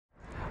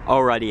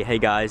Alrighty, hey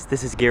guys,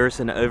 this is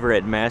Garrison over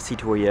at Massey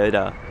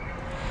Toyota.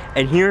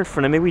 And here in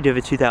front of me we do have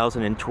a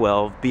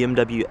 2012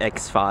 BMW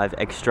X5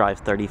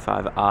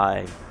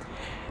 xDrive35i.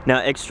 Now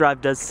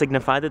xDrive does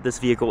signify that this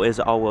vehicle is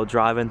all-wheel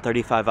drive, and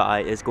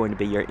 35i is going to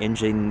be your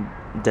engine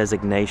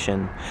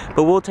designation.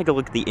 But we'll take a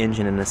look at the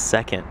engine in a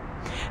second.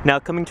 Now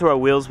coming to our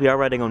wheels, we are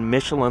riding on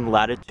Michelin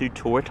Latitude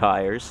Tour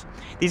tires.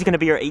 These are going to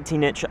be our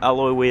 18-inch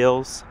alloy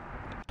wheels.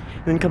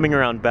 And then coming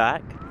around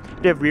back,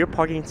 we have rear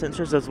parking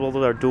sensors as well as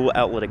our dual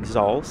outlet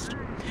exhaust.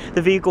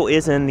 The vehicle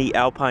is in the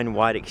Alpine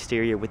white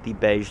exterior with the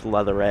beige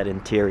leatherette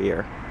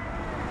interior.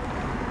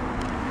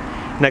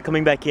 Now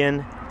coming back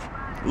in,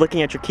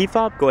 looking at your key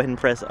fob, go ahead and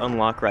press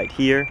unlock right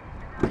here.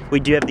 We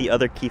do have the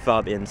other key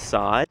fob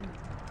inside.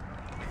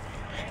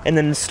 And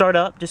then to start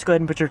up, just go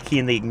ahead and put your key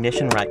in the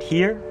ignition right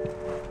here.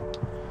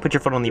 Put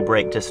your foot on the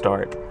brake to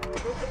start.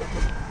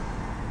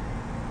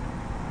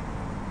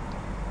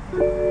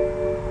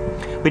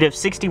 We'd have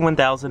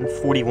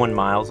 61,041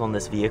 miles on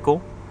this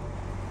vehicle.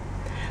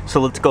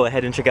 So let's go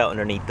ahead and check out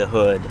underneath the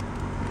hood.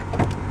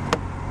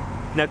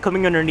 Now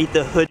coming underneath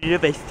the hood, you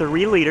have a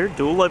 3-liter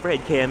dual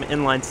overhead cam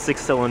inline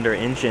 6-cylinder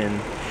engine.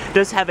 It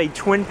does have a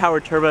twin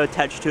power turbo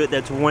attached to it.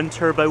 That's one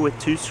turbo with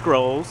 2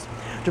 scrolls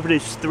to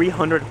produce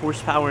 300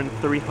 horsepower and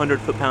 300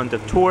 foot-pounds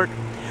of torque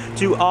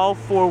to all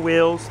 4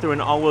 wheels through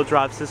an all-wheel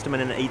drive system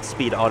and an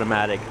 8-speed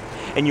automatic.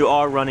 And you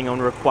are running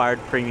on required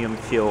premium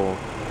fuel.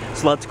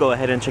 So let's go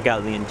ahead and check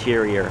out the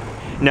interior.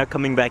 Now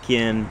coming back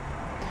in,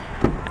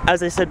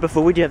 as I said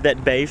before, we do have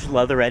that beige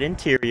leatherette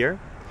interior.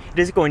 It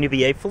is going to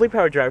be a fully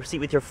powered driver's seat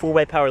with your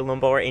 4-way power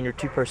lumbar and your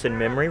 2-person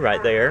memory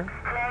right there.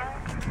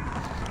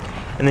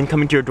 And then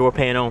coming to your door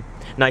panel,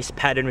 nice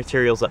padded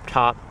materials up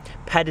top,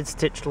 padded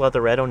stitched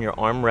leatherette on your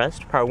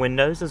armrest, power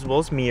windows as well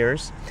as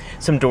mirrors,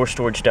 some door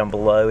storage down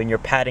below, and your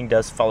padding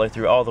does follow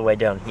through all the way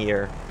down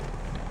here.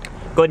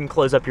 Go ahead and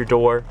close up your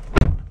door.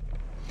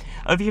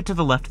 Over here to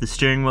the left of the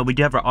steering wheel, we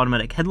do have our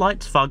automatic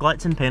headlights, fog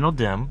lights, and panel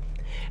dim.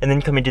 And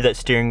then coming to that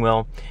steering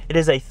wheel, it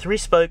is a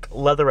 3-spoke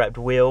leather-wrapped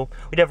wheel.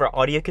 We do have our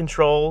audio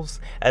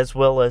controls, as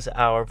well as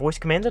our voice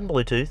commands and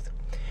Bluetooth.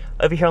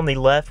 Over here on the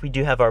left, we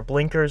do have our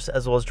blinkers,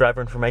 as well as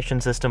driver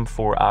information system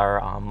for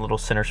our little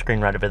center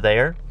screen right over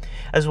there,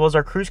 as well as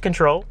our cruise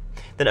control.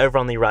 Then over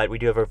on the right, we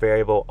do have our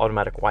variable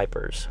automatic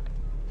wipers.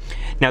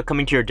 Now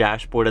coming to your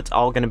dashboard, it's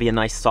all going to be a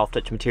nice soft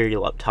touch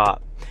material up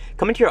top.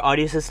 Coming to your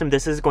audio system,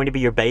 this is going to be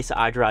your base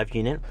iDrive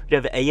unit. We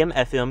have AM,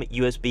 FM,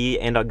 USB,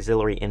 and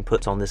auxiliary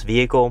inputs on this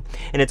vehicle,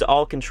 and it's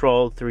all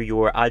controlled through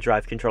your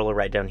iDrive controller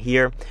right down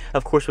here.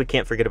 Of course, we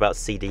can't forget about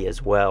CD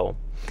as well.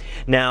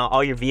 Now,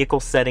 all your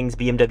vehicle settings,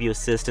 BMW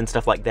Assist, and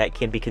stuff like that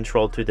can be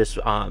controlled through this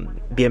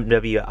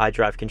BMW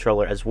iDrive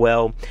controller as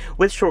well,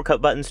 with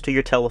shortcut buttons to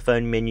your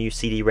telephone, menu,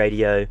 CD,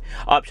 radio,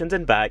 options,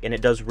 and back, and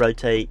it does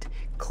rotate,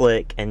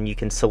 click, and you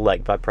can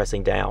select by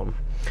pressing down.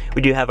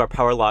 We do have our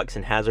power locks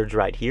and hazards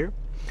right here.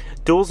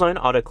 Dual zone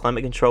auto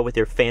climate control with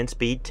your fan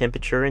speed,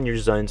 temperature, and your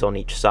zones on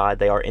each side.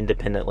 They are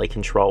independently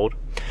controlled.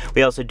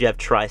 We also do have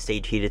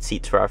tri-stage heated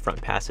seats for our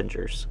front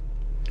passengers.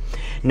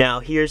 Now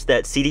here's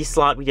that CD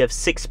slot. We have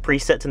 6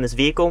 presets in this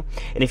vehicle,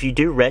 and if you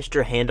do rest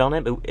your hand on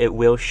it, it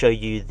will show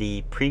you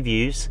the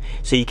previews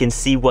so you can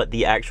see what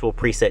the actual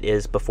preset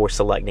is before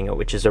selecting it,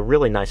 which is a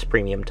really nice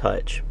premium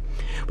touch.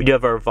 We do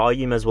have our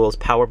volume as well as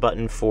power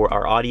button for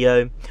our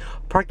audio,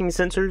 parking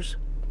sensors,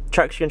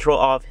 traction control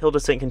off, hill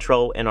descent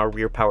control, and our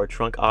rear power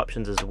trunk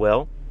options as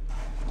well.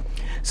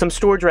 Some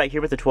storage right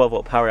here with a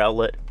 12-volt power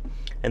outlet,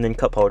 and then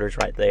cup holders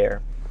right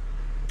there.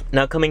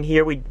 Now coming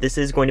here, this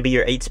is going to be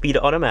your 8-speed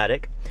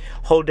automatic.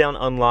 Hold down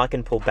unlock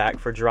and pull back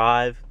for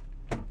drive.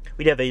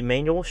 We'd have a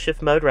manual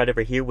shift mode right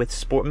over here with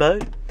sport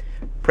mode.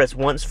 Press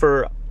once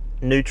for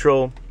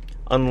neutral,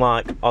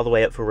 unlock all the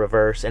way up for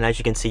reverse, and as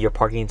you can see, your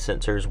parking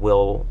sensors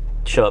will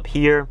show up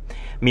here.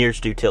 Mirrors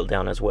do tilt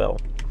down as well.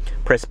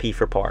 Press P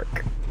for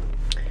park.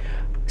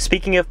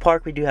 Speaking of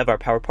park, we do have our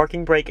power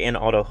parking brake and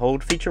auto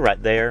hold feature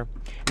right there.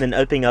 And then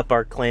opening up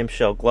our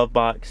clamshell glove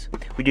box,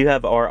 we do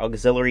have our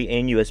auxiliary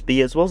and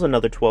USB as well as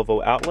another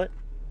 12-volt outlet.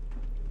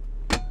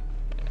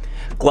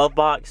 Glove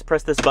box,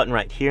 press this button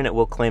right here and it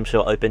will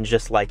clamshell open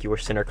just like your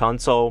center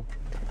console.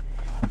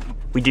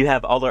 We do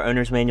have all our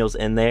owner's manuals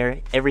in there,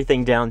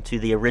 everything down to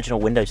the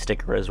original window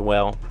sticker as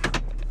well.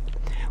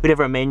 We have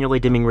our manually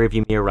dimming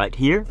rearview mirror right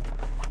here.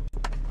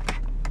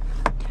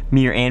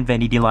 Mirror and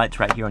vanity lights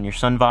right here on your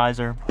sun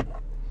visor,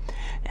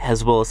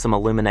 as well as some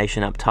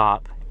illumination up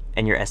top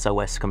and your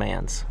SOS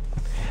commands.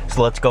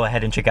 So let's go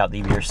ahead and check out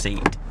the rear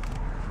seat.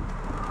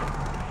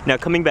 Now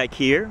coming back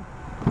here,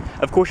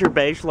 of course your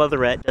beige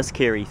leatherette does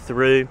carry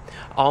through,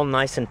 all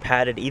nice and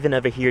padded, even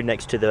over here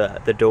next to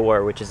the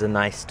door, which is a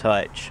nice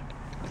touch.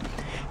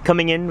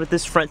 Coming in with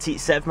this front seat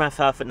set for my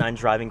 5'9"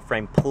 driving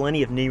frame,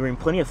 plenty of knee room,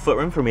 plenty of foot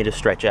room for me to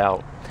stretch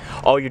out.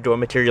 All your door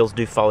materials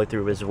do follow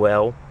through as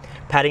well.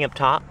 Padding up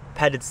top,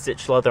 padded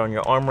stitched leather on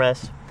your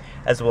armrest,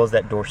 as well as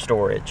that door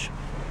storage.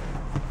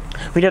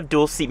 We'd have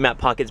dual seat mat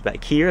pockets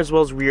back here, as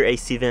well as rear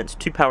AC vents,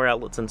 2 power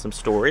outlets, and some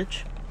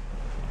storage.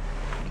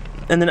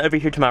 And then over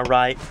here to my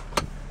right,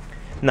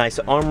 nice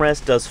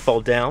armrest, does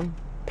fold down,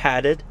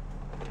 padded,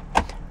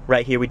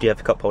 Right here we do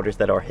have cup holders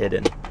that are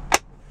hidden.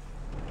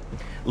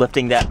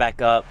 Lifting that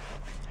back up,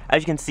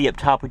 as you can see up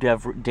top we do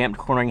have damped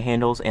cornering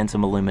handles and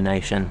some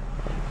illumination.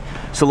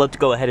 So let's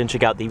go ahead and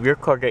check out the rear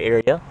cargo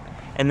area,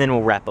 and then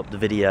we'll wrap up the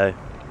video.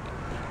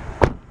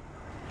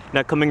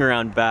 Now coming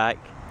around back,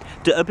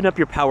 to open up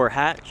your power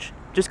hatch,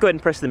 just go ahead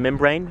and press the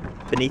membrane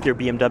beneath your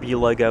BMW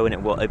logo and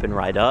it will open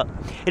right up.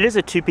 It is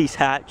a two-piece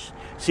hatch,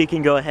 so you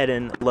can go ahead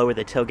and lower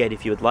the tailgate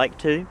if you would like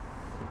to.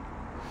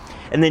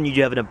 And then you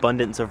do have an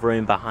abundance of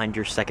room behind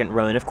your second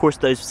row, and of course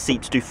those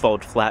seats do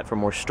fold flat for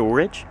more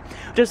storage.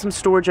 Just some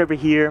storage over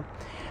here,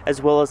 as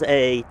well as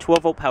a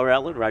 12-volt power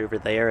outlet right over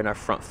there and our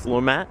front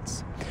floor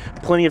mats.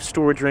 Plenty of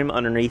storage room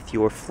underneath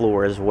your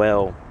floor as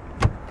well.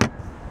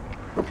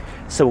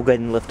 So we'll go ahead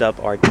and lift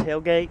up our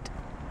tailgate.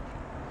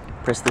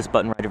 Press this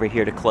button right over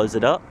here to close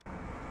it up.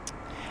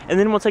 And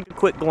then we'll take a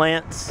quick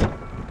glance,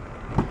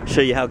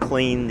 show you how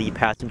clean the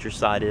passenger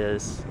side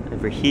is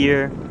over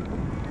here.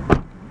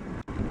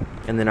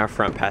 And then our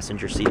front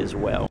passenger seat as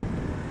well.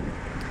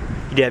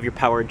 You do have your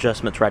power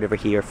adjustments right over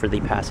here for the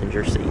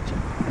passenger seat.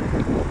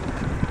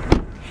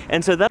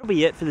 And so that'll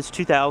be it for this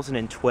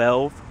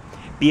 2012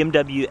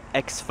 BMW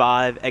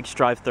X5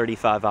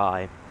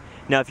 xDrive35i.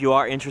 Now if you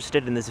are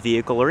interested in this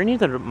vehicle or any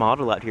other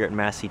model out here at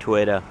Massey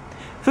Toyota,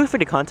 feel free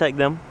to contact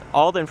them.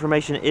 All the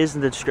information is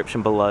in the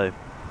description below.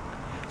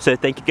 So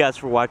thank you guys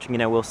for watching,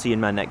 and I will see you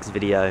in my next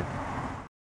video.